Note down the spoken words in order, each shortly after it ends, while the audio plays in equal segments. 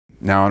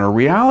Now in our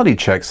reality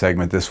check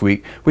segment this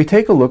week, we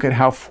take a look at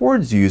how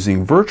Ford's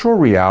using virtual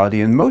reality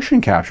and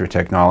motion capture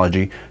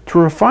technology to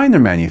refine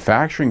their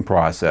manufacturing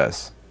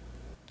process.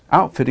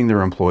 Outfitting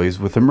their employees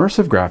with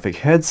immersive graphic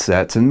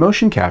headsets and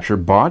motion capture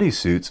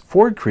bodysuits,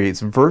 Ford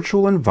creates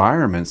virtual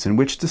environments in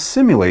which to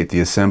simulate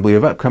the assembly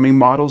of upcoming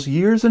models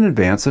years in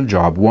advance of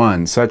Job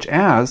 1, such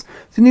as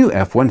the new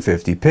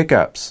F-150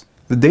 pickups.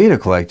 The data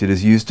collected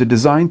is used to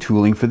design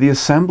tooling for the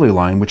assembly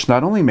line, which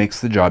not only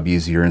makes the job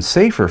easier and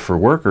safer for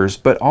workers,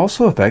 but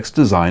also affects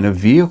design of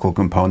vehicle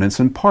components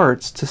and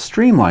parts to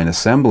streamline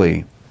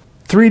assembly.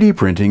 3D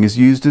printing is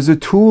used as a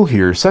tool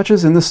here, such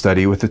as in the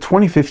study with the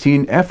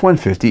 2015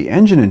 F-150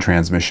 engine and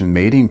transmission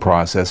mating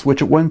process,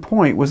 which at one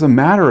point was a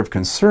matter of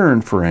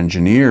concern for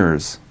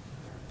engineers.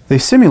 They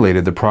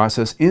simulated the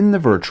process in the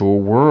virtual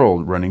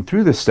world, running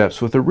through the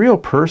steps with a real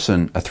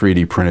person, a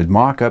 3D printed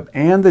mock-up,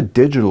 and the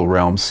digital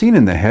realm seen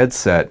in the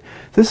headset.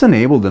 This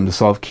enabled them to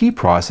solve key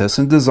process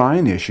and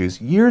design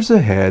issues years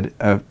ahead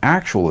of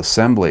actual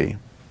assembly.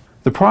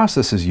 The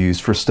process is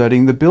used for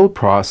studying the build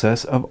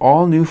process of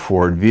all new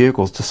Ford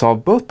vehicles to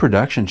solve both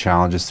production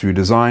challenges through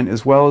design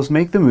as well as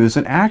make the moves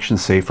and action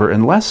safer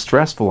and less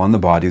stressful on the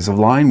bodies of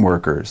line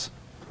workers.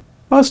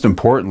 Most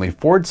importantly,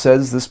 Ford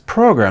says this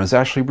program has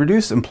actually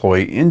reduced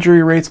employee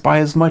injury rates by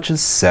as much as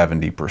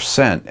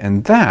 70%,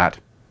 and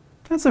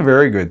that's a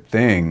very good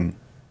thing.